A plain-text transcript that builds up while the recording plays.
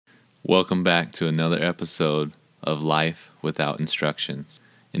Welcome back to another episode of Life Without Instructions.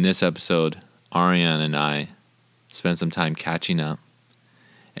 In this episode, Ariane and I spend some time catching up,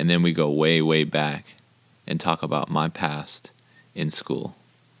 and then we go way, way back and talk about my past in school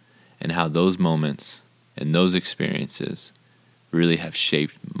and how those moments and those experiences really have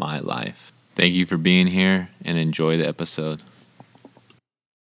shaped my life. Thank you for being here and enjoy the episode.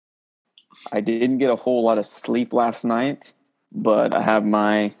 I didn't get a whole lot of sleep last night, but I have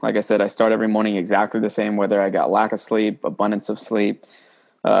like I said, I start every morning exactly the same, whether I got lack of sleep, abundance of sleep,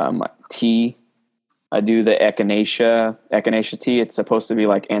 tea. I do the echinacea tea. It's supposed to be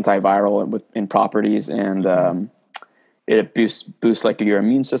like antiviral in properties, and it boosts like your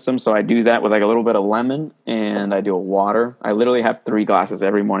immune system. So I do that with like a little bit of lemon, and I do a water. I literally have 3 glasses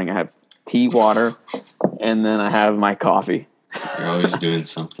every morning. I have tea, water, and then I have my coffee. You're always doing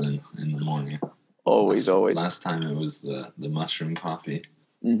something in the morning. Always. Last time it was the mushroom coffee.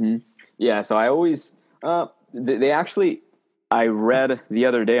 Mm-hmm. Yeah, so I always they actually, I read the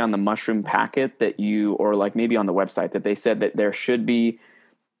other day on the mushroom packet that or like maybe on the website, that they said that there should be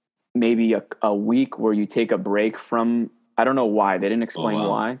maybe a week where you take a break from, I don't know why, they didn't explain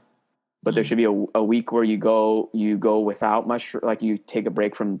why, but there should be a week where you go without mushroom, like you take a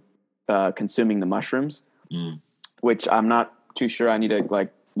break from consuming the mushrooms, which I'm not too sure. I need to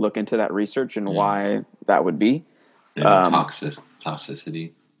like look into that research and why that would be.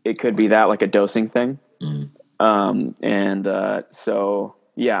 Toxicity. It could be that, like a dosing thing. So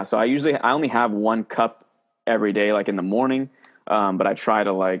I only have 1 cup every day, like in the morning. But I try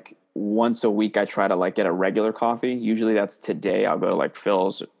to like once a week, I try to like get a regular coffee. Usually that's today. I'll go to like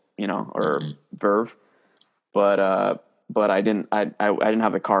Phil's, or Verve. But I didn't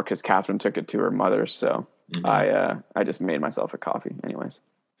have the car because Catherine took it to her mother's. So I just made myself a coffee anyways.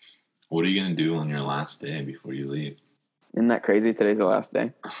 What are you going to do on your last day before you leave? Isn't that crazy? Today's the last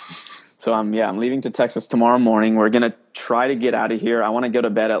day. So I'm leaving to Texas tomorrow morning. We're going to try to get out of here. I want to go to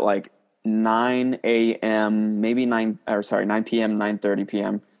bed at like 9 a.m., maybe 9 p.m., 9:30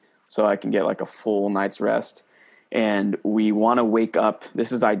 p.m. so I can get like a full night's rest. And we want to wake up.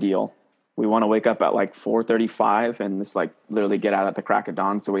 This is ideal. We want to wake up at like 4:35 and just like literally get out at the crack of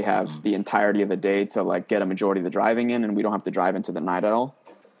dawn. So we have the entirety of the day to like get a majority of the driving in, and we don't have to drive into the night at all.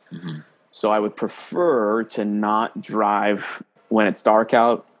 So I would prefer to not drive when it's dark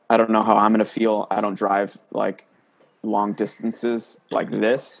out. I don't know how I'm going to feel. I don't drive like long distances like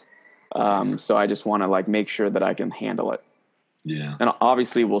this. So I just want to like make sure that I can handle it. Yeah. And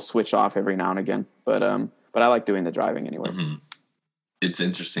obviously we'll switch off every now and again, but I like doing the driving anyways. It's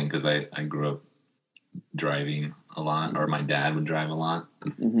interesting because I grew up driving a lot, or my dad would drive a lot.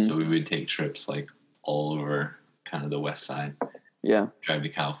 So we would take trips like all over kind of the west side. Yeah. Drive to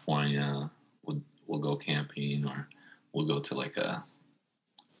California. We'll go camping, or we'll go to like a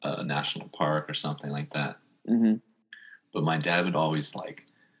national park or something like that. But my dad would always like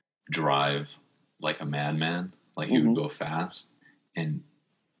drive like a madman. Like he would go fast, and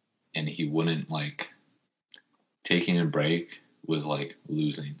he wouldn't like, taking a break was like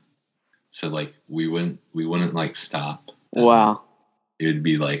losing. So like we wouldn't like stop. Wow. It would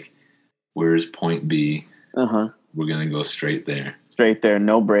be like, where's point B? We're gonna go straight there. Straight there,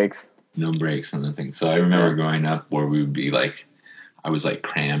 no brakes. No brakes on the thing. So I remember growing up where we would be like, I was like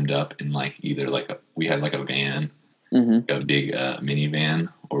crammed up in like either like we had like a van, a big minivan,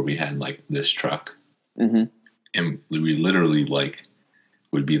 or we had like this truck, and we literally like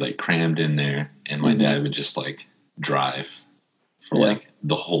would be like crammed in there, and my dad would just like drive for like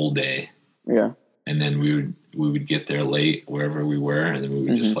the whole day. Yeah. And then we would get there late wherever we were, and then we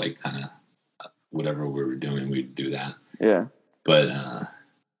would just like kind of whatever we were doing, we'd do that. Yeah. But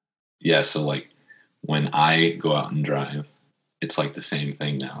so like when I go out and drive, it's like the same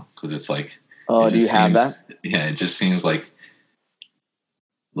thing now, because it's like, do you have that? Yeah, it just seems like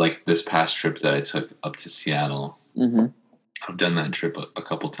this past trip that I took up to Seattle. I've done that trip a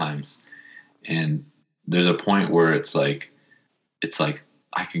couple times, and there's a point where it's like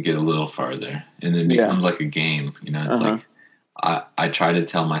I could get a little farther, and then it becomes like a game. It's like I try to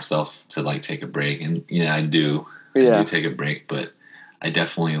tell myself to like take a break, and I do take a break, but I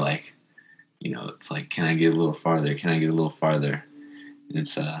definitely like, it's like, can I get a little farther? Can I get a little farther? And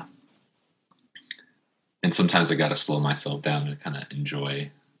it's and sometimes I got to slow myself down to kind of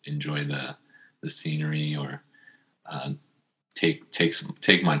enjoy the scenery, or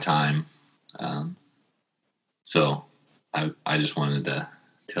take my time. So I just wanted to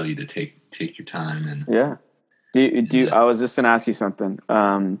tell you to take your time. And I was just going to ask you something.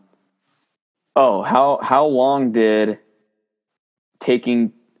 How long did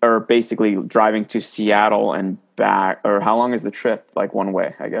taking or basically driving to Seattle and back, or how long is the trip? Like one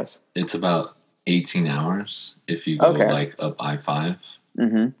way, I guess. It's about 18 hours if you go Okay. like up I-5.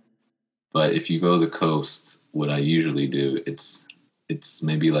 Mm-hmm. But if you go to the coast, what I usually do, it's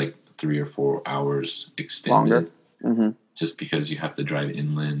maybe like 3 or 4 hours extended. Longer. Mm-hmm. Just because you have to drive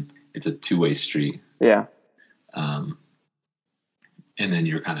inland. It's a two-way street. Yeah. And then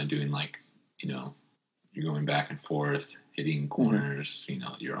you're kind of doing like, you're going back and forth, hitting corners,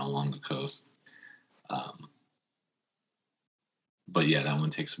 you're along the coast. But yeah, that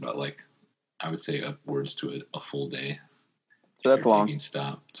one takes about like, I would say upwards to a full day. So that's long. Taking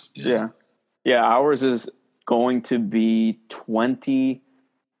stops. Yeah. Ours is going to be 20.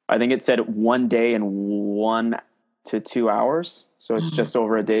 I think it said 1 day and 1 to 2 hours. So it's just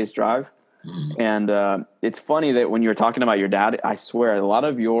over a day's drive. Mm-hmm. And it's funny that when you were talking about your dad, I swear a lot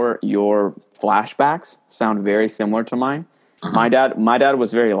of your flashbacks sound very similar to mine. My dad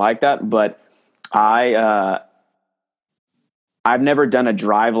was very like that, but I've never done a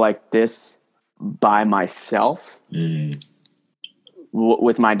drive like this by myself.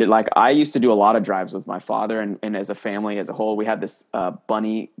 With my like, I used to do a lot of drives with my father, and as a family as a whole, we had this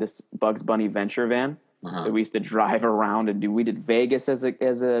Bugs Bunny Venture van that we used to drive around and do. We did Vegas as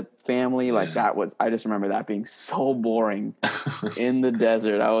a family. Like that was, I just remember that being so boring in the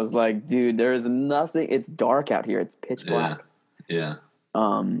desert. I was like, dude, there is nothing. It's dark out here. It's pitch black. Yeah.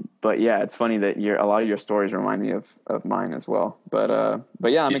 But yeah, it's funny that a lot of your stories remind me of mine as well. But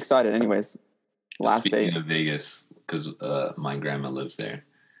yeah, I'm excited. Anyways, last day. Speaking of Vegas, because my grandma lives there.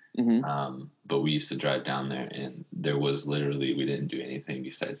 But we used to drive down there, and there was literally, we didn't do anything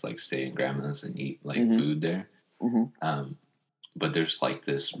besides like stay in grandma's and eat like food there. But there's like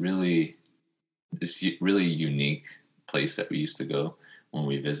this really unique place that we used to go when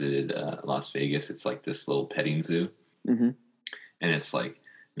we visited Las Vegas. It's like this little petting zoo, and it's like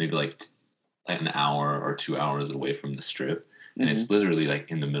maybe like an hour or 2 hours away from the strip, and it's literally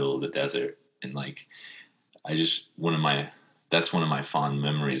like in the middle of the desert. And like, that's one of my fond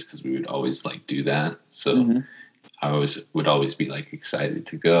memories, because we would always like do that. So I would always be like excited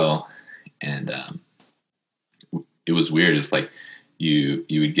to go. And it was weird. It's like you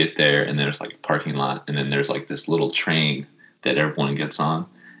would get there, and there's like a parking lot, and then there's like this little train that everyone gets on,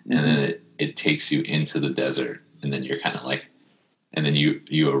 and then it takes you into the desert, and then you're kind of like, and then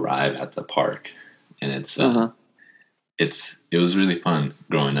you arrive at the park, and it was really fun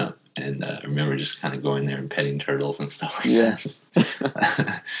growing up. And I remember just kind of going there and petting turtles and stuff like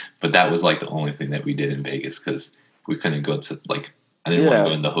that. But that was like the only thing that we did in Vegas, because we couldn't go to like, I didn't want to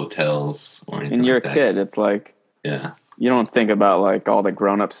go in the hotels or anything. And you're like a kid. It's like, you don't think about like all the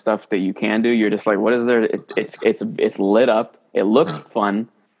grown up stuff that you can do. You're just like, what is there? It's lit up. It looks fun,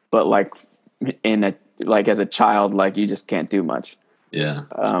 but like as a child, like you just can't do much. Yeah.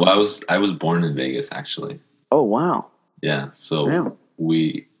 Well, I was born in Vegas, actually. Oh wow. Yeah. So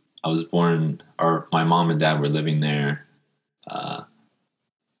I was born, or my mom and dad were living there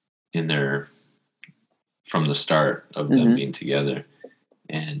from the start of them being together.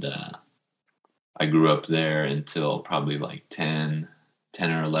 And I grew up there until probably like 10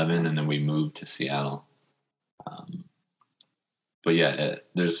 or 11, and then we moved to Seattle. But yeah,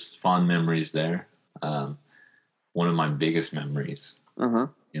 there's fond memories there. One of my biggest memories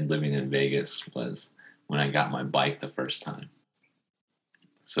in living in Vegas was when I got my bike the first time.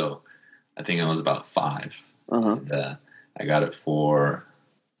 So I think I was about 5. And, I got it for,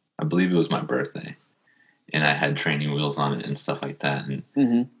 I believe it was my birthday, and I had training wheels on it and stuff like that. And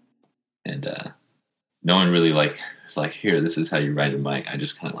no one really like was like, here, this is how you ride a bike. I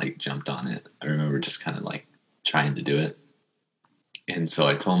just kind of like jumped on it. I remember just kind of like trying to do it. And so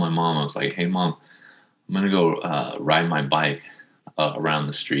I told my mom, I was like, hey mom, I'm going to go ride my bike around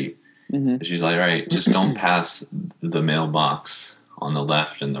the street. And she's like, all right, just don't pass the mailbox on the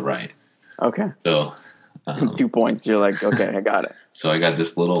left and the right. Okay. So 2 points. You're like, okay, I got it. So I got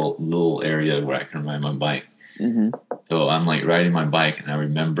this little area where I can ride my bike. So I'm like riding my bike, and I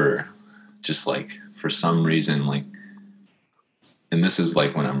remember just like, for some reason, like, and this is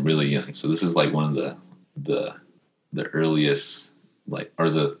like when I'm really young. So this is like one of the earliest, like, or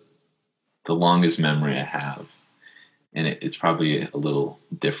the longest memory I have. And it's probably a little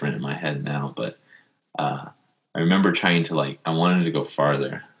different in my head now, but I remember trying to like, I wanted to go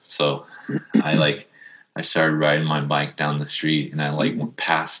farther. So I started riding my bike down the street, and I like went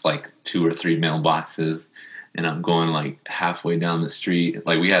past like 2 or 3 mailboxes, and I'm going like halfway down the street.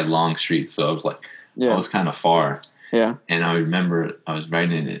 Like we had long streets, so I was like, I was kind of far. Yeah. And I remember I was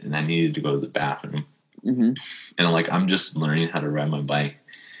riding it, and I needed to go to the bathroom. And like, I'm just learning how to ride my bike.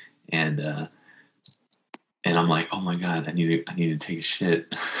 And and I'm like, oh my God, I need to take a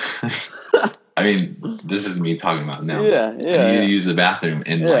shit. I mean, this is me talking about now. Yeah, I need to yeah, use the bathroom,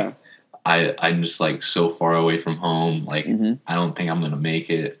 and yeah. like I'm just like so far away from home. Like Mm-hmm. I don't think I'm gonna make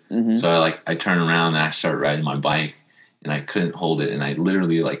it. Mm-hmm. So I turn around and I start riding my bike, and I couldn't hold it, and I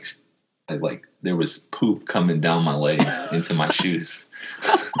literally there was poop coming down my legs into my shoes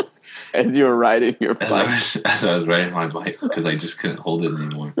As you were riding your as bike. as I was riding my bike because I just couldn't hold it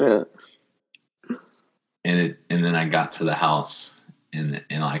anymore. Yeah. And then I got to the house, and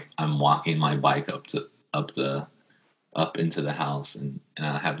like I'm walking my bike up into the house, and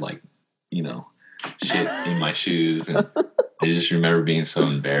I have like, you know, shit in my shoes, and I just remember being so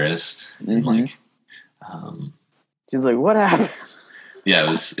embarrassed and like, she's like, what happened? yeah, it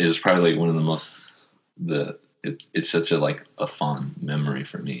was probably like one of the most it's such a like a fond memory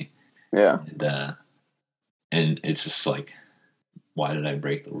for me. Yeah. And it's just like, why did I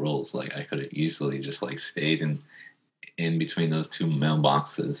break the rules? Like I could have easily just like stayed in between those two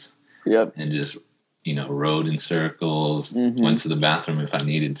mailboxes. Yep. And just, you know, rode in circles, went to the bathroom if I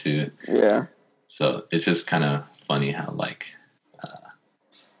needed to. Yeah. So it's just kind of funny how like,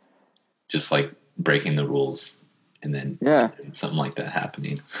 just like breaking the rules and then something like that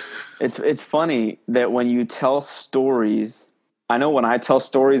happening. It's funny that when you tell stories, I know when I tell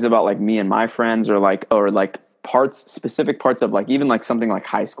stories about like me and my friends or like specific parts of like even like something like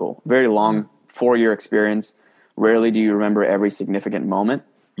high school, very long 4-year experience. Rarely do you remember every significant moment,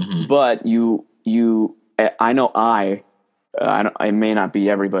 but I know I may not be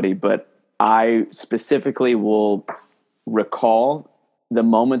everybody, but I specifically will recall the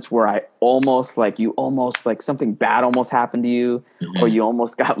moments where I almost like something bad almost happened to you, or you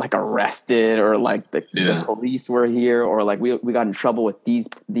almost got like arrested, or like the police were here, or like we got in trouble with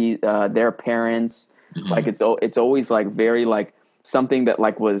their parents. Like it's always like very like something that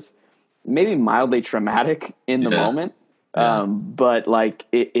like was maybe mildly traumatic in the moment. But like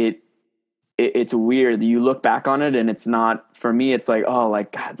it's weird. You look back on it and it's not, for me, it's like, oh,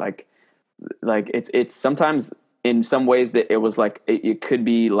 like, God, like it's sometimes in some ways that it was like, it could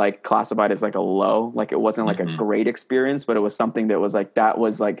be like classified as like a low, like it wasn't like a great experience, but it was something that was like, that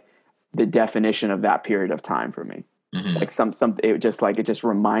was like the definition of that period of time for me. Like it just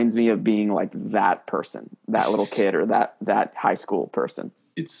reminds me of being like that person, that little kid, or that high school person.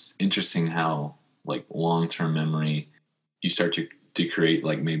 It's interesting how like long-term memory, you start to create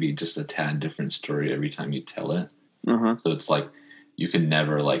like maybe just a tad different story every time you tell it. So it's like you can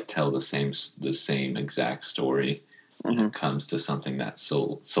never like tell the same exact story when it comes to something that's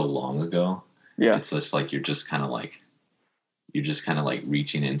so long ago. Yeah, it's just like you're just kind of like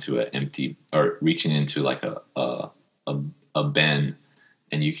reaching into an empty, or reaching into like a bin,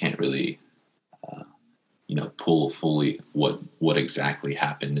 and you can't really pull fully what exactly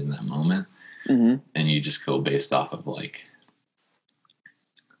happened in that moment, and you just go based off of like,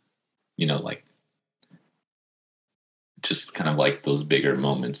 like just kind of like those bigger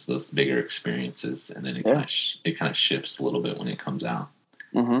moments, those bigger experiences, and then it kind of shifts a little bit when it comes out.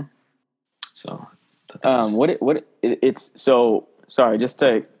 So, it's so sorry, just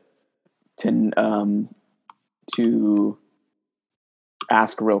to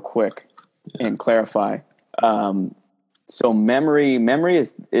ask real quick and clarify. So memory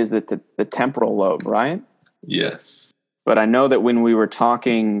is the temporal lobe, right? Yes. But I know that when we were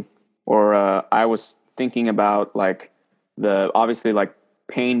talking, or I was thinking about like obviously like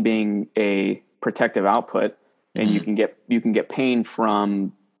pain being a protective output, and you can get pain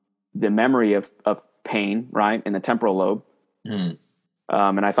from the memory of pain, right, in the temporal lobe. And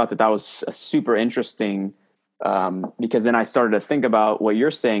I thought that was a super interesting, because then I started to think about what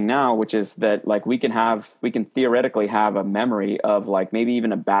you're saying now, which is that like we can theoretically have a memory of like maybe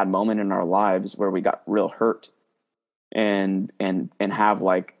even a bad moment in our lives where we got real hurt, and have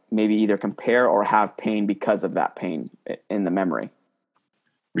like maybe either compare or have pain because of that pain in the memory.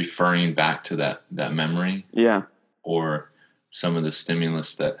 Referring back to that memory. Yeah. Or some of the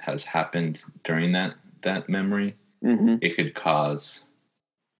stimulus that has happened during that memory, it can cause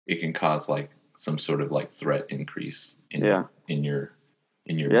like some sort of like threat increase in your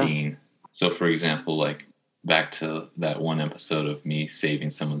being. So for example, like back to that one episode of me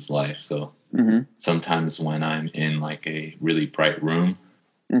saving someone's life. So sometimes when I'm in like a really bright room,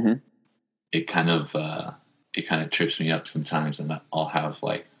 it kind of trips me up sometimes, and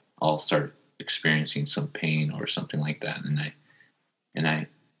I'll start experiencing some pain or something like that, and I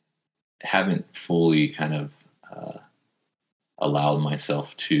haven't fully kind of allowed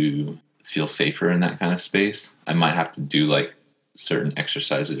myself to feel safer in that kind of space. I might have to do like certain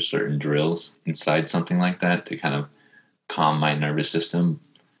exercises, certain drills inside something like that to kind of calm my nervous system.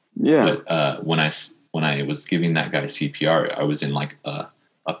 Yeah. But when when I was giving that guy CPR, I was in like a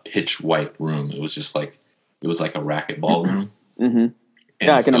pitch white room. It was just like, it was like a racquetball room. Mm-hmm.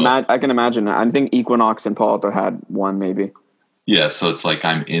 Yeah, I can imagine. I think Equinox and Palo Alto had one maybe. Yeah, so it's like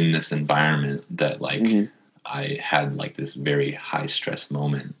I'm in this environment that like I had like this very high stress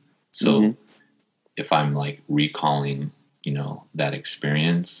moment. So if I'm like recalling, you know, that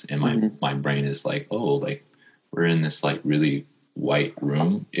experience, and my brain is like, oh, like we're in this like really white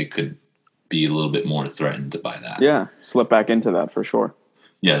room, it could be a little bit more threatened by that. Yeah, slip back into that for sure.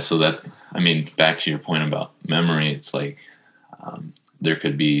 Yeah, so that, I mean, back to your point about memory, it's like there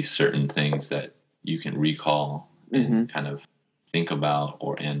could be certain things that you can recall and kind of think about,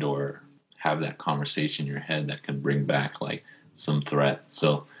 or have that conversation in your head that can bring back like some threat.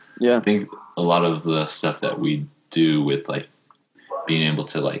 So yeah, I think a lot of the stuff that we do with like being able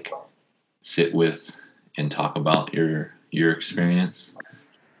to like sit with and talk about your experience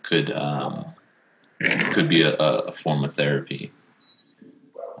could be a form of therapy.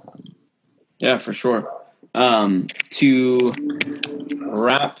 Yeah, for sure. To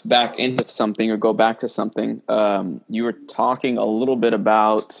wrap back into something or go back to something, you were talking a little bit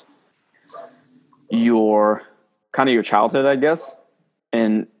about your childhood, I guess,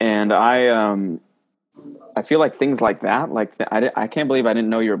 and I feel like things like that, like I can't believe I didn't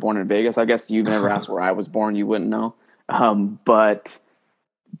know you were born in Vegas. I guess you've never asked where I was born, you wouldn't know.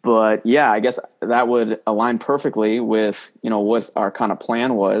 But yeah, I guess that would align perfectly with, you know, what our kind of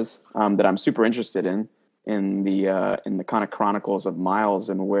plan was, that I'm super interested in the kind of chronicles of Miles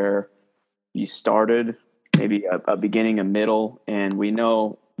and where you started, maybe a beginning, a middle, and we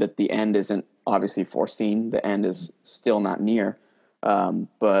know that the end isn't obviously foreseen. The end is still not near.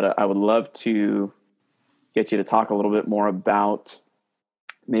 But I would love to get you to talk a little bit more about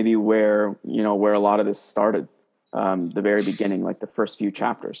maybe where a lot of this started. The very beginning, like the first few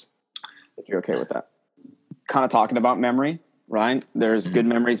chapters, if you're okay with that. Kind of talking about memory, right? There's good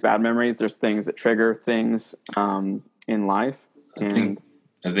memories, bad memories. There's things that trigger things in life. I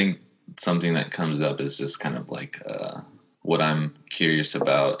think something that comes up is just kind of like what I'm curious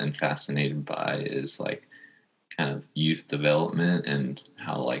about and fascinated by is like kind of youth development and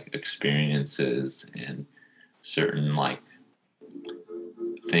how like experiences and certain like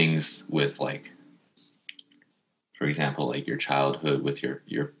things with like, for example, like your childhood with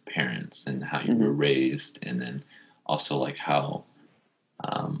your parents and how you were raised, and then also like how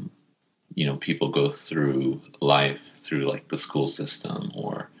you know, people go through life through like the school system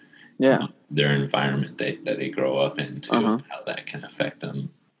or you know, their environment that they grow up into, and how that can affect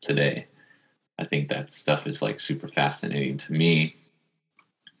them today. I think that stuff is like super fascinating to me.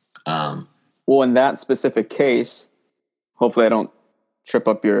 Well, in that specific case, hopefully I don't trip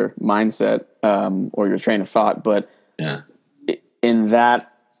up your mindset or your train of thought, but yeah, in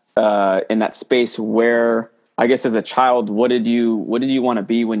that space where, I guess as a child, what did you want to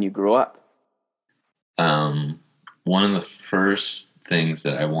be when you grew up? One of the first things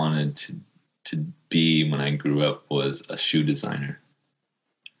that I wanted to be when I grew up was a shoe designer.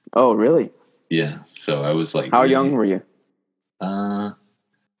 Oh, really? Yeah. So I was like, how young were you? I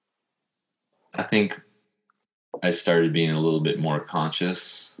think I started being a little bit more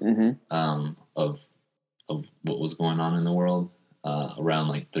conscious of what was going on in the world around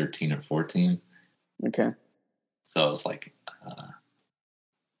like 13 or 14. Okay. So I was like,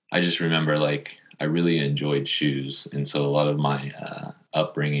 I just remember like I really enjoyed shoes, and so a lot of my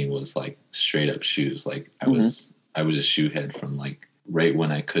upbringing was like straight up shoes. Like I was a shoe head from like right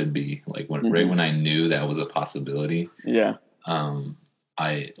when I could be, like right when I knew that was a possibility. Yeah.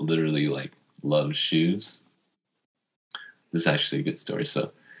 I literally like loved shoes. This is actually a good story.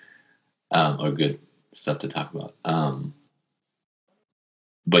 So, or good stuff to talk about.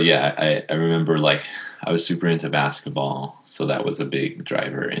 But yeah, I remember like I was super into basketball, so that was a big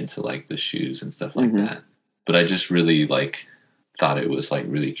driver into like the shoes and stuff like that. But I just really like thought it was like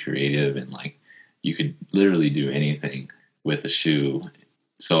really creative, and like you could literally do anything with a shoe.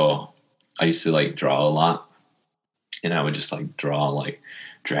 So I used to like draw a lot, and I would just like draw like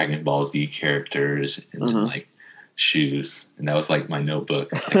Dragon Ball Z characters and then like shoes, and that was like my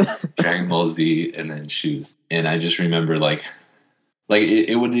notebook, like Dragon Ball Z and then shoes. And I just remember like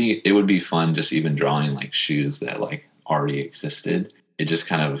it would be fun just even drawing like shoes that like already existed. It just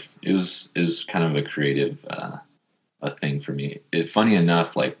kind of it was kind of a creative a thing for me. Funny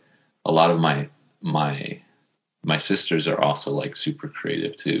enough, like a lot of my sisters are also like super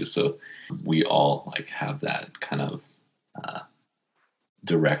creative too, so we all like have that kind of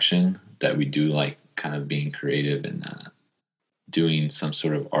direction that we do, like kind of being creative and doing some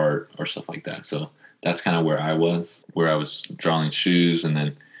sort of art or stuff like that. So that's kind of where I was drawing shoes. And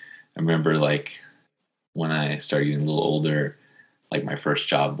then I remember like when I started getting a little older, like my first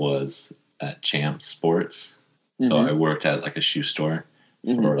job was at Champs Sports. So I worked at like a shoe store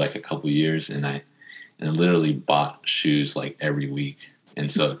for like a couple years, and I literally bought shoes like every week. And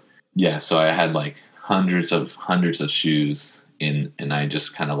so so I had like hundreds of shoes and I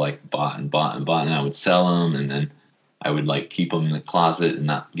just kind of like bought and bought and bought, and I would sell them, and then I would like keep them in the closet and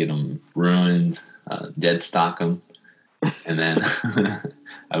not get them ruined, dead stock them. And then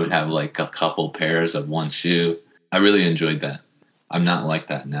I would have like a couple pairs of one shoe. I really enjoyed that. I'm not like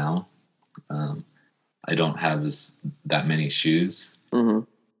that now. I don't have that many shoes. I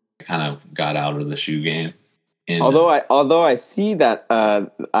kind of got out of the shoe game. And although I see that,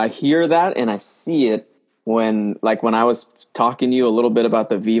 I hear that and I see it when I was talking to you a little bit about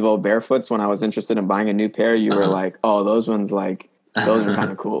the Vivo Barefoots when I was interested in buying a new pair. You were like, "Oh, those ones, like those are kind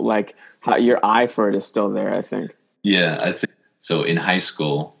of cool." Like how your eye for it is still there, I think. Yeah, I think so. In high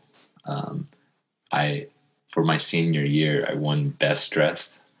school, for my senior year, I won Best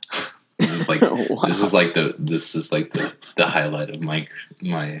Dressed. This is like Wow. this is like the highlight of my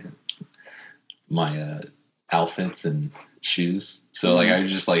outfits and shoes. So like I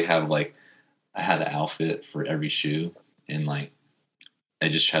just like have like I had an outfit for every shoe, and like I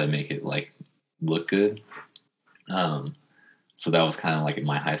just try to make it like look good. So that was kind of like in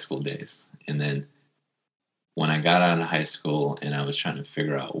my high school days. And then when I got out of high school and I was trying to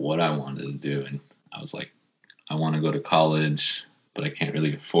figure out what I wanted to do, and I was like, I want to go to college, but I can't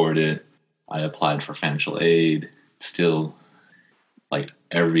really afford it. I applied for financial aid. Still, like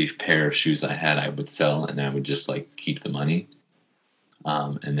every pair of shoes I had, I would sell, and I would just like keep the money.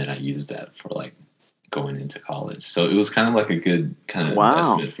 And then I used that for like going into college. So it was kind of like a good kind of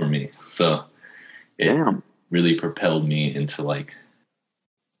investment for me. So it really propelled me into like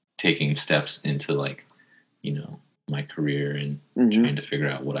taking steps into like, you know, my career and trying to figure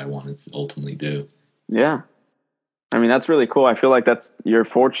out what I wanted to ultimately do. Yeah. I mean, that's really cool. I feel like you're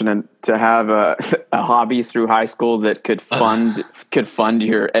fortunate to have a hobby through high school that could fund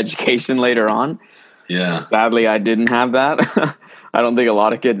your education later on. Yeah. Sadly, I didn't have that. I don't think a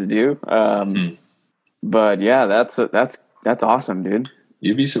lot of kids do. But yeah, that's awesome, dude.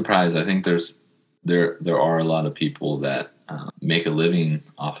 You'd be surprised. I think there are a lot of people that make a living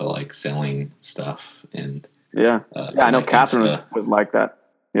off of like selling stuff and I know Catherine was like that.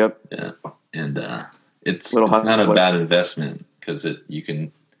 Yep. Yeah, and it's not a bad investment because you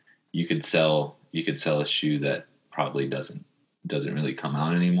could sell a shoe that probably doesn't really come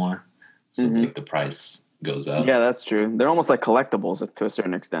out anymore, so like the price goes up. Yeah, that's true. They're almost like collectibles to a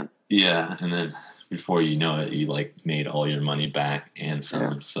certain extent. Yeah, and then before you know it, you like made all your money back and some.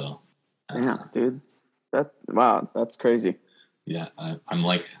 Yeah. So yeah, dude, that's crazy. Yeah, I'm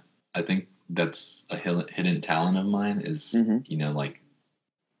like, I think that's a hidden talent of mine is, you know, like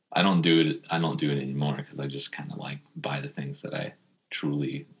I don't do it anymore because I just kind of like buy the things that I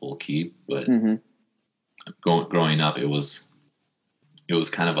truly will keep. But growing up, it was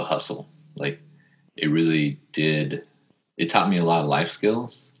kind of a hustle. Like it really did. It taught me a lot of life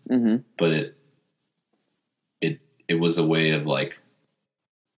skills, but it was a way of like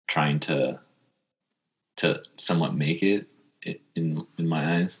trying to somewhat make it in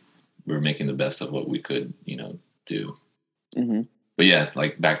my eyes. We were making the best of what we could, you know, do. But yeah,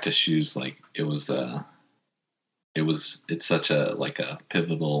 like back to shoes, like it's such a like a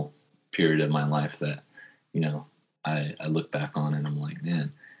pivotal period of my life that, you know, I look back on and I'm like,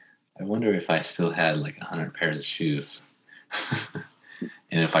 man, I wonder if I still had like 100 pairs of shoes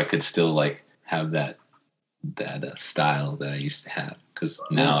and if I could still like have that style that I used to have. Cause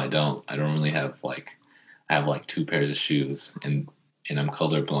now I don't really have like, I have like 2 pairs of shoes and I'm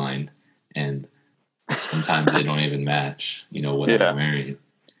colorblind and sometimes they don't even match, you know, what I'm wearing.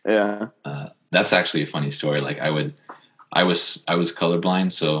 Yeah. That's actually a funny story. Like I was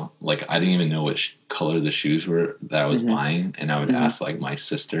colorblind. So like, I didn't even know which color the shoes were that I was buying. And I would ask like my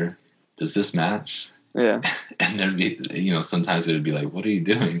sister, does this match? Yeah. And there'd be, you know, sometimes it would be like, what are you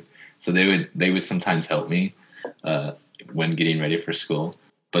doing? So they would sometimes help me, when getting ready for school.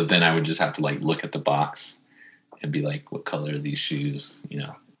 But then I would just have to like look at the box and be like, what color are these shoes? You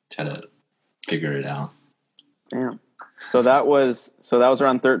know, try to figure it out. Damn. So that was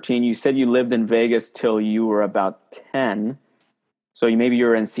around 13. You said you lived in Vegas till you were about 10. So maybe you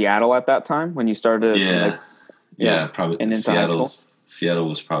were in Seattle at that time when you started. Yeah, probably. And into high school? Seattle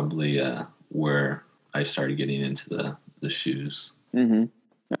was probably where I started getting into the shoes.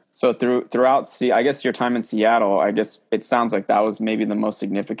 So throughout, I guess your time in Seattle, I guess it sounds like that was maybe the most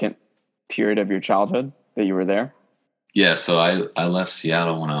significant period of your childhood that you were there. Yeah, so I left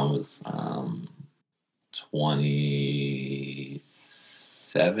Seattle when I was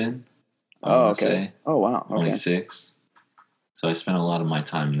 27. I Oh, want to okay. say. Oh, wow. Okay. 26. So I spent a lot of my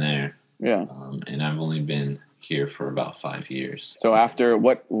time there. Yeah. And I've only been here for about 5 years. So after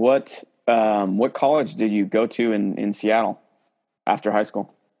what college did you go to in Seattle after high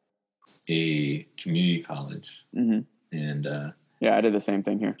school? A community college. Mm-hmm. And yeah, I did the same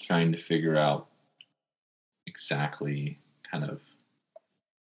thing here. Trying to figure out exactly kind of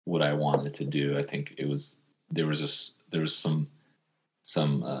what I wanted to do. I think there was some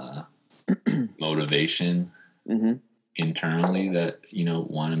motivation mm-hmm. internally that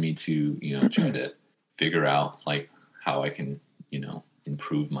wanted me to try to figure out like how I can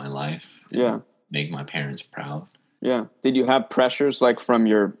improve my life and make my parents proud. Yeah. Did you have pressures like from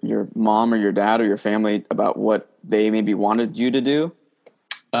your mom or your dad or your family about what they maybe wanted you to do?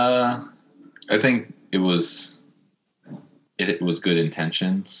 I think it was good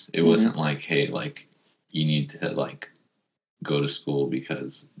intentions. It wasn't like, hey, like you need to like go to school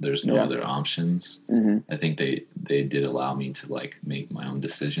because there's no other options. I think they did allow me to like make my own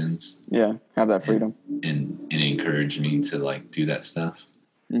decisions. Yeah, have that freedom and encourage me to like do that stuff.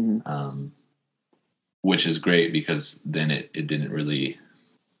 Which is great because then it didn't really,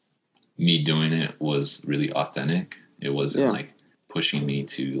 me doing it was really authentic. It wasn't like pushing me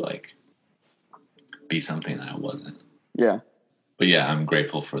to like be something that I wasn't. Yeah. But yeah, I'm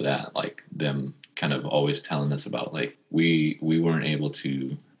grateful for that. Like them kind of always telling us about like we weren't able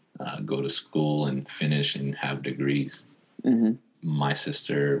to go to school and finish and have degrees. My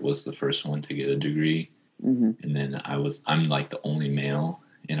sister was the first one to get a degree, and then I'm like the only male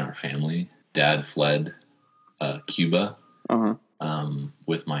in our family. Dad fled Cuba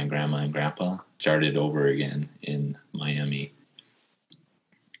with my grandma and grandpa. Started over again in Miami,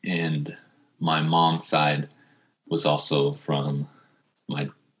 and my mom's side was also from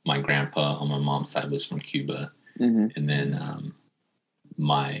my grandpa on my mom's side was from Cuba, and then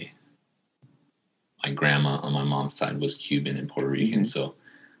my grandma on my mom's side was Cuban and Puerto Rican. So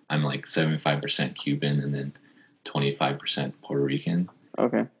I'm like 75% Cuban and then 25% Puerto Rican.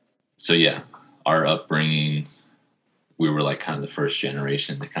 Okay. So yeah, our upbringing, we were like kind of the first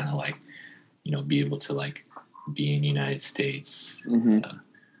generation to kind of like, be able to like be in the United States,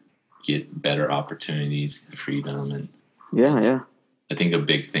 get better opportunities, freedom. And yeah. I think a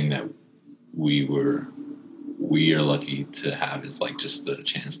big thing that we are lucky to have is like just the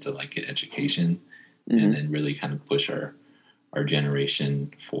chance to like get education and then really kind of push our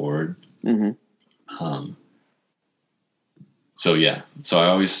generation forward. So yeah, so I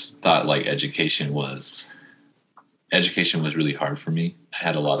always thought like education was really hard for me. I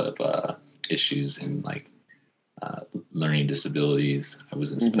had a lot of issues in like learning disabilities. I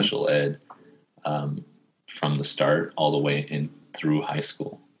was in special ed from the start all the way in through high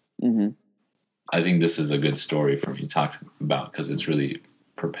school. I think this is a good story for me to talk about because it's really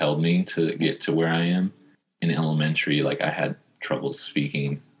propelled me to get to where I am. In elementary, like I had trouble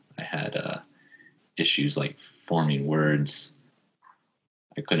speaking. I had issues like forming words.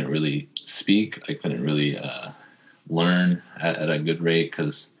 I couldn't really speak. I couldn't really learn at a good rate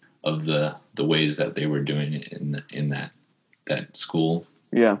because of the ways that they were doing it in that school.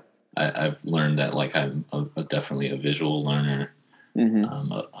 Yeah, I've learned that like I'm definitely a visual learner.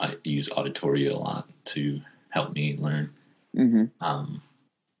 I use auditory a lot to help me learn.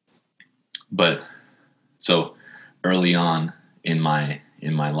 But so early on in my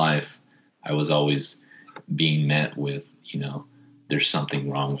life, I was always being met with, there's something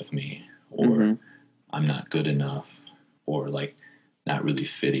wrong with me, or I'm not good enough, or like not really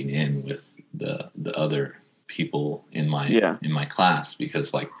fitting in with the other people in my class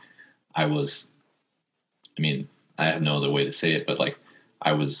because like I have no other way to say it, but like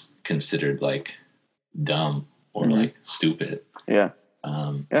I was considered like dumb or like stupid. Yeah.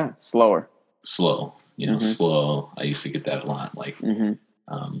 Slow. Slow. I used to get that a lot. Like,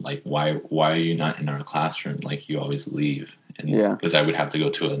 like why are you not in our classroom? Like you always leave. And because I would have to go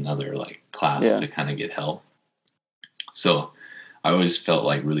to another like class to kind of get help. So I always felt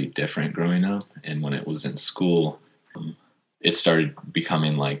like really different growing up. And when it was in school, it started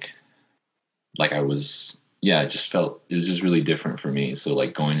becoming like I was, it just felt, it was just really different for me. So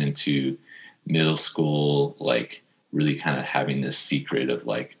like going into middle school, like really kind of having this secret of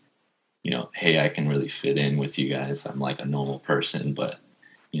like, hey, I can really fit in with you guys. I'm like a normal person, but,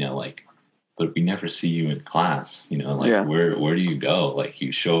 but we never see you in class, where do you go? Like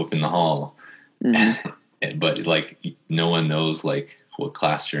you show up in the hall, but like no one knows like what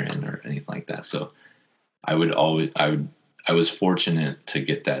class you're in or anything like that. So I was fortunate to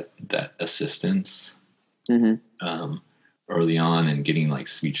get that assistance early on and getting like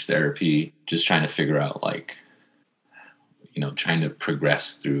speech therapy, just trying to figure out like, trying to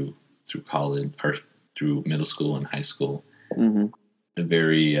progress through through college or through middle school and high school. Mm-hmm. A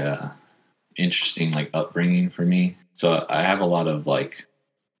very interesting like upbringing for me. So I have a lot of like,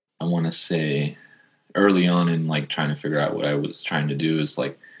 I want to say early on in like trying to figure out what I was trying to do is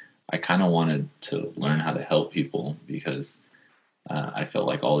like, I kind of wanted to learn how to help people because I felt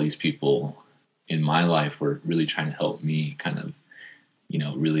like all these people in my life were really trying to help me kind of,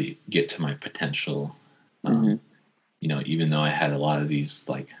 really get to my potential. Mm-hmm. Even though I had a lot of these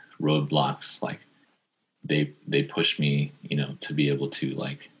like roadblocks, like they pushed me, to be able to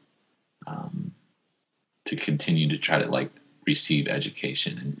like, to continue to try to like receive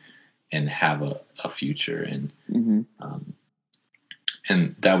education and have a future. And, Mm-hmm.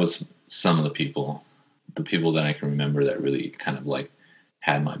 And that was some of the people that I can remember that really kind of like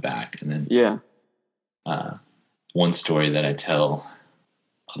had my back. And then, one story that I tell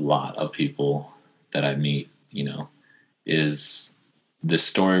a lot of people that I meet, is this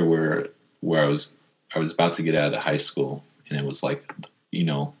story where I was about to get out of high school, and it was like,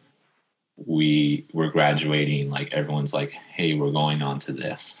 we were graduating, like everyone's like, hey, we're going on to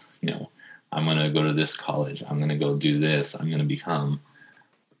this, I'm going to go to this college. I'm going to go do this. I'm going to become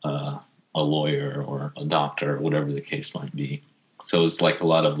a lawyer or a doctor, or whatever the case might be. So it's like a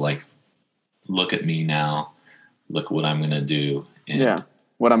lot of like, look at me now, look what I'm going to do. And,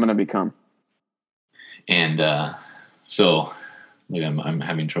 what I'm going to become. And so like I'm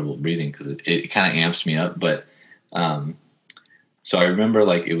having trouble breathing because it kind of amps me up. But so I remember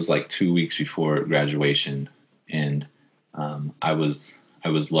like it was like 2 weeks before graduation, and I was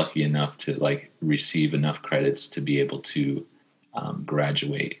lucky enough to like receive enough credits to be able to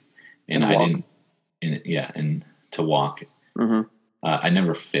graduate, and I didn't, and to walk. Mm-hmm. I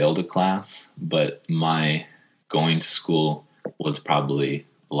never failed a class, but my going to school was probably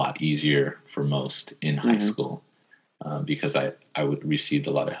a lot easier for most in high school because I would receive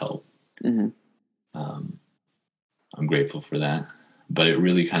a lot of help. Mm-hmm. I'm grateful for that, but it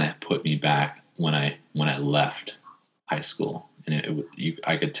really kind of put me back when I left high school, and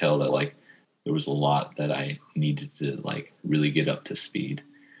I could tell that like there was a lot that I needed to like really get up to speed.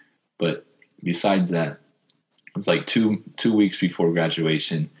 But besides that, it was like two weeks before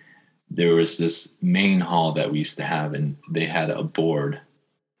graduation, there was this main hall that we used to have, and they had a board,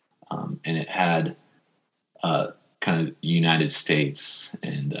 and it had kind of the United States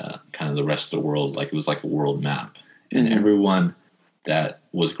and kind of the rest of the world. Like it was like a world map, and everyone that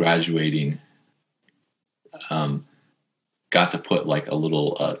was graduating got to put like a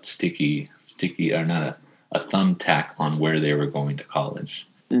little sticky or not a thumbtack on where they were going to college.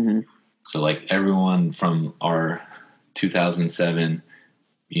 Mm-hmm. So like everyone from our 2007,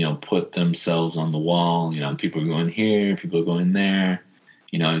 put themselves on the wall. People are going here, people are going there.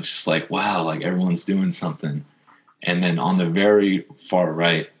 It's just like, wow, like everyone's doing something. And then on the very far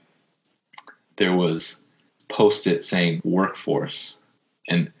right, there was Post-it saying workforce.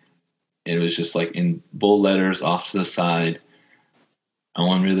 And it was just like in bold letters off to the side. No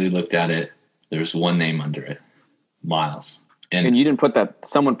one really looked at it. There's one name under it, Miles. And you didn't put that,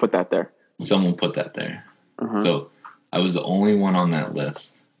 someone put that there. Someone put that there. Uh-huh. So I was the only one on that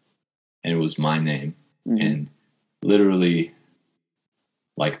list, and it was my name. Mm-hmm. And literally,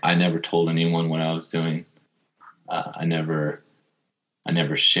 like, I never told anyone what I was doing. I never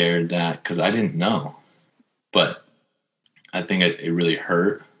shared that because I didn't know. But I think it really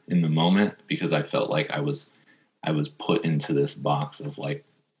hurt in the moment because I felt like I was put into this box of like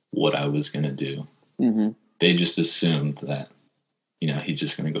what I was going to do. Mm-hmm. They just assumed that, he's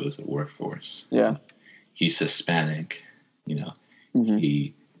just going to go to the workforce. Yeah. He's Hispanic, Mm-hmm.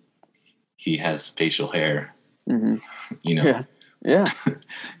 He has facial hair, Mm-hmm. Yeah. Yeah.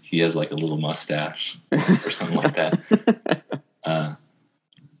 He has like a little mustache or something like that.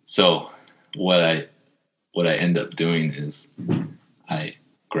 So what I end up doing is I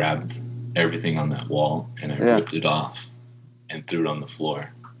grabbed everything on that wall and I ripped it off and threw it on the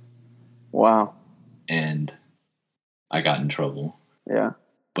floor. Wow. And I got in trouble. Yeah.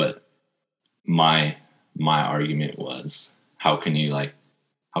 But my argument was, how could you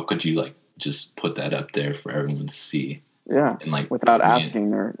just put that up there for everyone to see? Yeah. And like without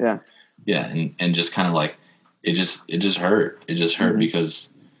asking or Yeah, and just kind of like it just hurt. It just hurt because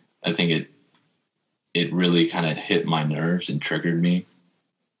I think it really kind of hit my nerves and triggered me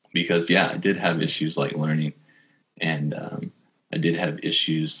because I did have issues like learning, and I did have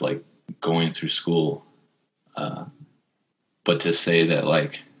issues like going through school. But to say that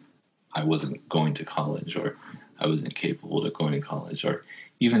like I wasn't going to college or I wasn't capable of going to college or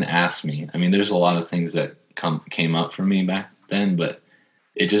even ask me. I mean, there's a lot of things that came up for me back then, but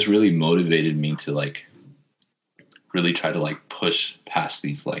it just really motivated me to like really try to like push past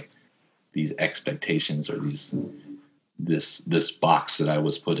these like these expectations or this box that I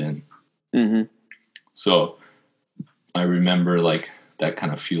was put in. Mm-hmm. So I remember like that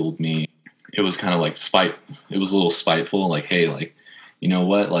kind of fueled me. It was kind of like it was a little spiteful, like, hey, like, you know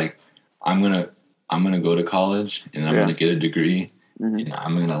what, like I'm gonna go to college and I'm gonna get a degree, and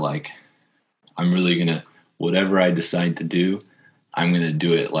I'm really gonna, whatever I decide to do, I'm gonna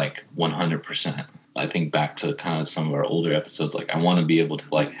do it like 100%. I think back to kind of some of our older episodes, like I want to be able to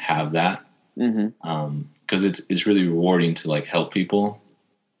like have that, because it's really rewarding to like help people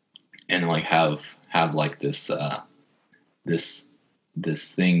and like have like this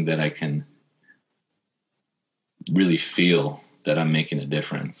thing that I can really feel that I'm making a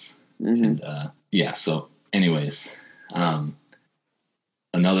difference. And so anyways,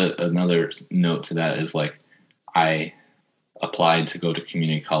 another note to that is like I applied to go to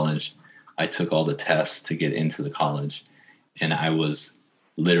community college. I took all the tests to get into the college, and I was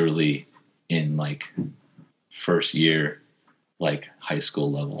literally in like first year, like high school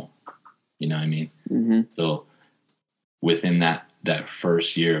level, you know what I mean? So within that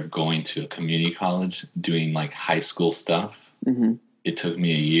first year of going to a community college, doing like high school stuff, it took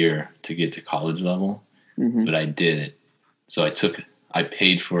me a year to get to college level, but I did it. So I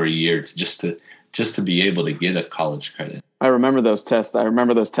paid for a year just to be able to get a college credit. I remember those tests. I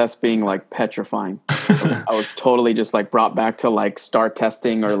remember those tests being like petrifying. I was totally just like brought back to like STAR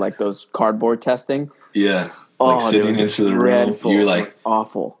testing or like those cardboard testing. Yeah. Like sitting into the room, you're like, it was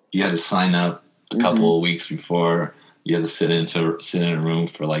awful. You had to sign up a couple of weeks before. You had to sit in a room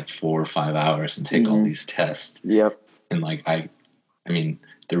for like 4 or 5 hours and take all these tests. Yep. And like I mean,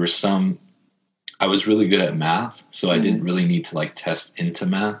 there were some. I was really good at math, so I didn't really need to like test into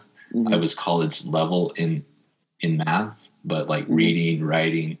math. I was college level in math, but like reading,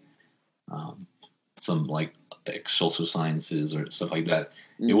 writing, some like social sciences or stuff like that.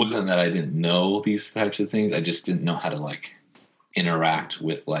 It wasn't that I didn't know these types of things. I just didn't know how to like interact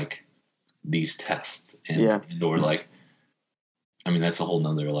with like these tests and or like, I mean, that's a whole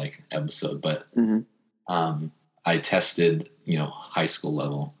nother like episode, but I tested, high school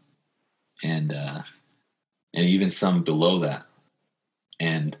level and even some below that.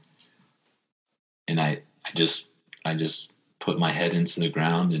 And I just put my head into the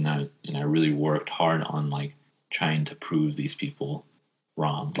ground and I really worked hard on like trying to prove these people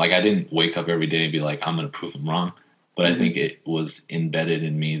wrong. Like I didn't wake up every day and be like, I'm going to prove them wrong. But I think it was embedded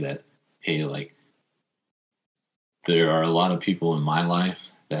in me that, hey, like there are a lot of people in my life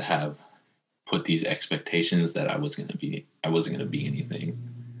that have put these expectations that I wasn't going to be anything.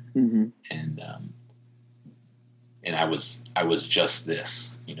 And I was just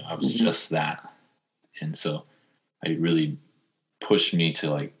this, I was just that. And so it really pushed me to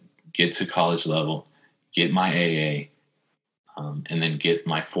like get to college level, get my AA, and then get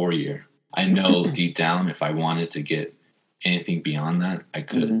my 4-year. I know deep down if I wanted to get anything beyond that, I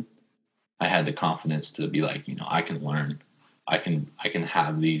could. I had the confidence to be like, I can learn. I can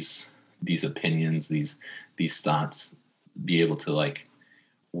have these opinions, these thoughts, be able to like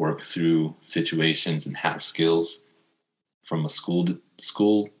work through situations and have skills from a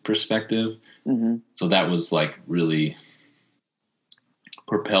school perspective. So that was like really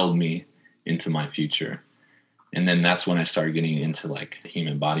propelled me into my future. And then that's when I started getting into like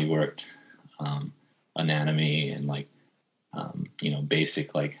human body work, anatomy, and like,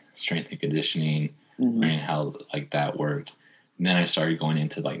 basic like strength and conditioning, learning how like that worked. And then I started going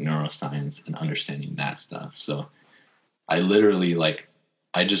into like neuroscience and understanding that stuff. So I literally like,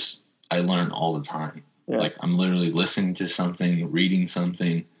 I learn all the time. Yeah. Like I'm literally listening to something, reading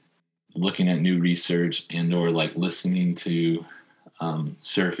something, looking at new research, and or like listening to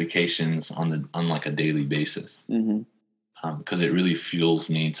certifications on like a daily basis. Because it really fuels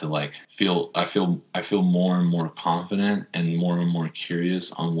me to like I feel more and more confident and more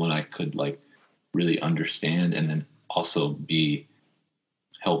curious on what I could like really understand, and then also be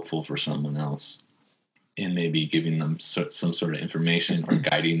helpful for someone else, and maybe giving them some sort of information or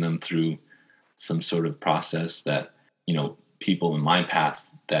guiding them through some sort of process that people in my past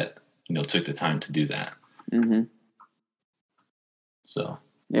that took the time to do that. So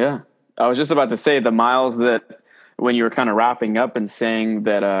yeah, I was just about to say the Miles that when you were kind of wrapping up and saying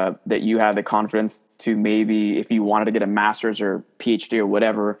that that you had the confidence to maybe if you wanted to get a master's or PhD or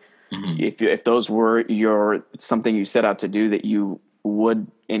whatever, if those were something you set out to do, that you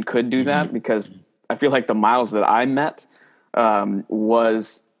would and could do that, because I feel like the Miles that I met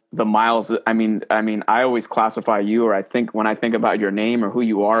was the Miles that, I mean, I always classify you, or I think when I think about your name or who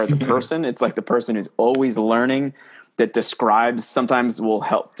you are as a person, it's like the person who's always learning, that sometimes will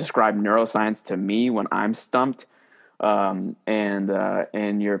help describe neuroscience to me when I'm stumped.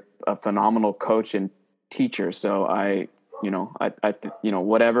 and you're a phenomenal coach and teacher. So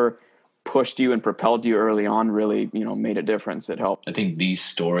whatever pushed you and propelled you early on really, made a difference. It helped. I think these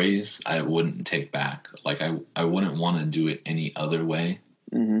stories I wouldn't take back. Like I wouldn't want to do it any other way,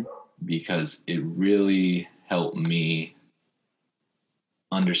 because it really helped me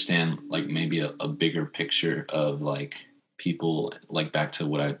understand like maybe a bigger picture of like people, like back to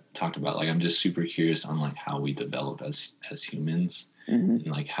what I talked about. Like I'm just super curious on like how we develop as humans, and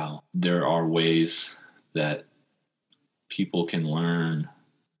like how there are ways that people can learn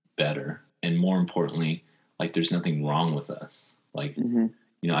better, and more importantly, like there's nothing wrong with us. Like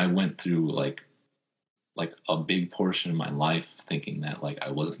I went through like a big portion of my life thinking that like I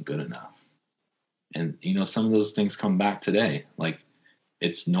wasn't good enough, and some of those things come back today. Like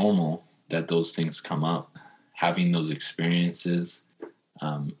it's normal that those things come up. Having those experiences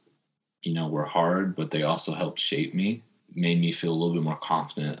were hard, but they also helped shape me, made me feel a little bit more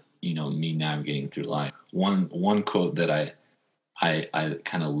confident, me navigating through life. One quote that I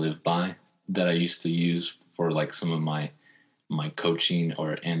kind of live by, that I used to use for like some of my coaching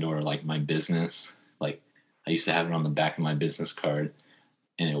or like my business. Like I used to have it on the back of my business card,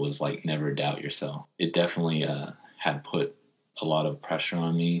 and it was like, never doubt yourself. It definitely had put a lot of pressure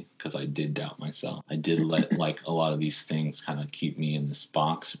on me, because I did doubt myself. I did let like a lot of these things kind of keep me in this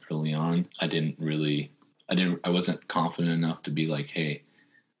box early on. I wasn't confident enough to be like, hey,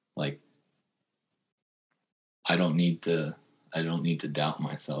 like I don't need to doubt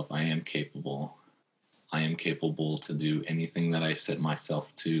myself. I am capable. I am capable to do anything that I set myself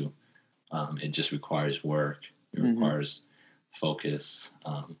to. It just requires work. It requires focus.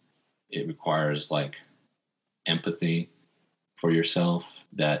 It requires like empathy for yourself,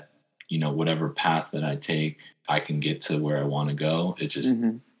 that, whatever path that I take, I can get to where I want to go. It's just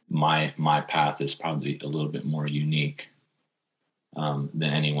my path is probably a little bit more unique than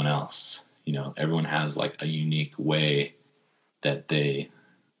anyone else. Everyone has like a unique way that they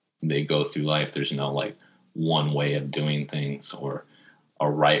go through life. There's no like one way of doing things or a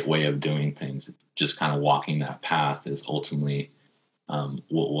right way of doing things. Just kind of walking that path is ultimately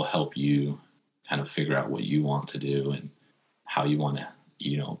what will help you kind of figure out what you want to do and how you want to,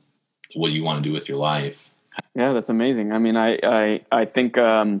 what you want to do with your life. Yeah, that's amazing. I mean, I think,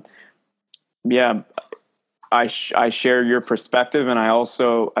 I share your perspective, and I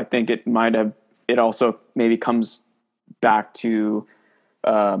think it also maybe comes back to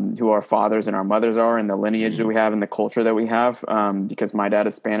who our fathers and our mothers are, and the lineage that we have and the culture that we have. Because my dad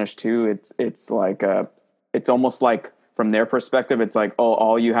is Spanish too. It's like it's almost like from their perspective, it's like, oh,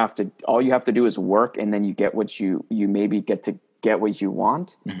 all you have to do is work, and then you get what you maybe get to get what you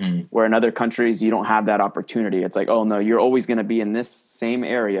want. Where in other countries you don't have that opportunity. It's like, oh no, you're always going to be in this same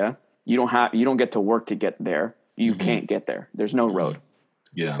area. You don't get to work to get there. You can't get there. There's no road.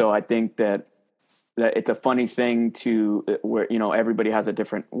 Yeah. So I think that it's a funny thing where, everybody has a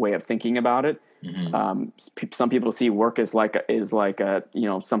different way of thinking about it. Some people see work as like a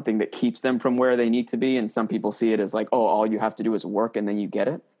something that keeps them from where they need to be. And some people see it as like, oh, all you have to do is work and then you get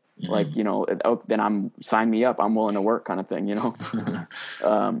it. Like, then sign me up. I'm willing to work kind of thing,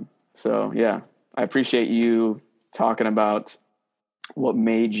 So yeah, I appreciate you talking about what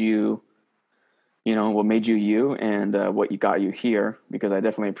made you you and what got you here, because I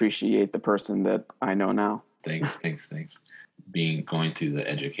definitely appreciate the person that I know now. Thanks. Going through the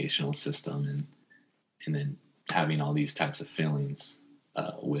educational system and then having all these types of feelings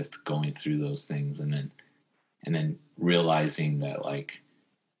with going through those things, and then realizing that like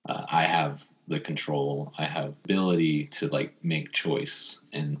I have the control, I have ability to like make choice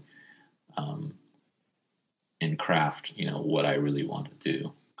and craft, what I really want to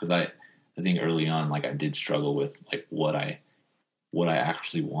do. Because I think early on, like I did struggle with like what I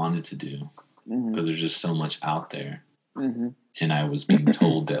actually wanted to do, because there's just so much out there. And I was being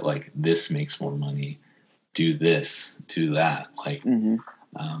told that like this makes more money, do this, do that. Like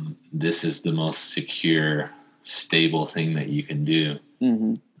this is the most secure, stable thing that you can do.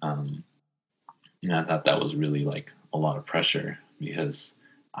 I thought that was really like a lot of pressure, because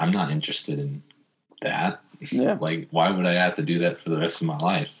I'm not interested in that. Yeah. Like, why would I have to do that for the rest of my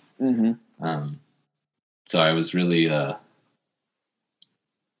life? So I was really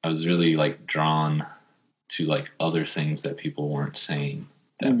like drawn to like other things that people weren't saying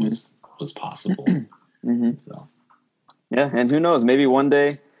that was possible. So yeah, and who knows, maybe one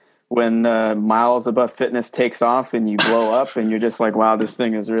day when Miles Above Fitness takes off and you blow up and you're just like, wow, this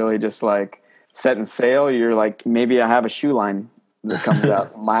thing is really just like setting sail. You're like, maybe I have a shoe line that comes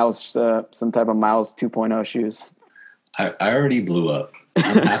out. Miles, some type of Miles 2.0 shoes. I already blew up.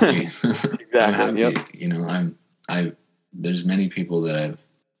 I'm happy. Exactly. I'm happy. Yep. there's many people that I've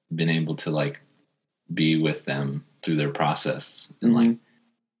been able to like be with them through their process, and like,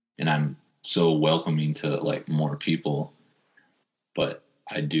 and I'm so welcoming to like more people, but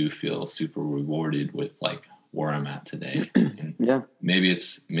I do feel super rewarded with like where I'm at today. And Yeah.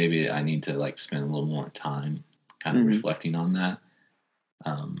 maybe I need to like spend a little more time kind of reflecting on that.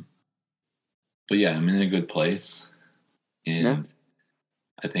 But yeah, I'm in a good place, and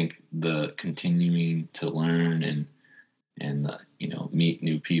I think the continuing to learn and you know, meet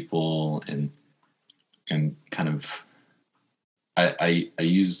new people and kind of I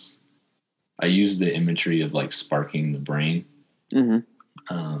use the imagery of like sparking the brain.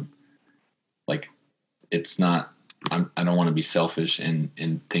 Like it's not, I don't want to be selfish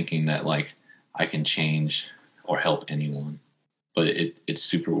in thinking that like I can change or help anyone, but it's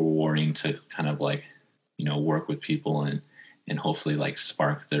super rewarding to kind of like, you know, work with people and hopefully like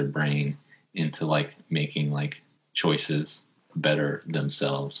spark their brain into like making like choices better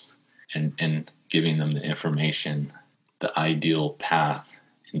themselves, and giving them the information, the ideal path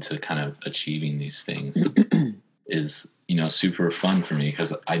into kind of achieving these things is, you know, super fun for me,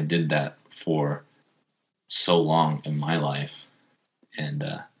 because I did that for so long in my life, and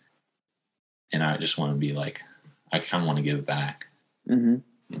I just want to be like, I kind of want to give back, you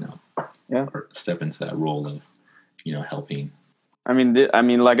know, or step into that role of, you know, helping. I mean,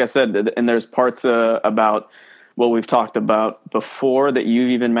 like I said, and there's parts about what we've talked about before that you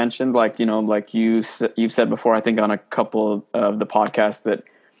even mentioned, like, you know, like you've said before, I think on a couple of the podcasts, that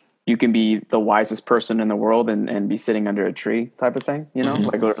you can be the wisest person in the world and be sitting under a tree type of thing, you know,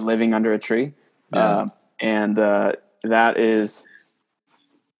 like, or living under a tree. And that is,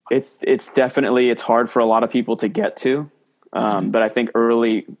 it's definitely, it's hard for a lot of people to get to. But I think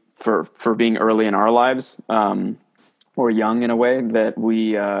early for being early in our lives, or young in a way, that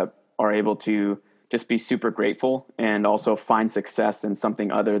we are able to just be super grateful and also find success in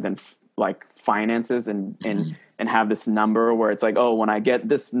something other than like finances, and have this number where it's like, oh, when I get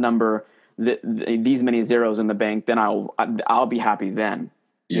this number, these many zeros in the bank, then I'll be happy then,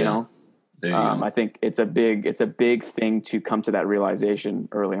 you know? I think it's a big thing to come to that realization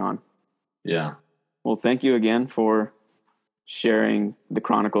early on. Yeah. Well, thank you again for sharing the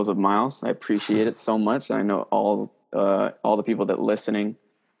Chronicles of Miles. I appreciate it so much. I know all the people that listening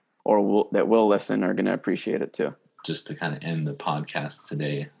or that will listen are going to appreciate it too. Just to kind of end the podcast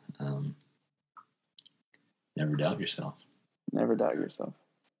today, never doubt yourself. Never doubt yourself.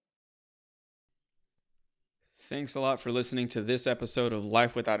 Thanks a lot for listening to this episode of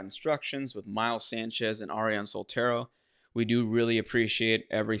Life Without Instructions with Miles Sanchez and Ariane Soltero. We do really appreciate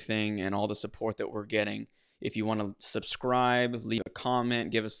everything and all the support that we're getting. If you want to subscribe, leave a comment,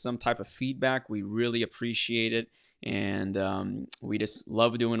 give us some type of feedback, we really appreciate it. And we just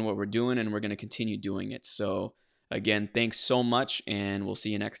love doing what we're doing, and we're going to continue doing it. So again, thanks so much, and we'll see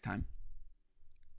you next time.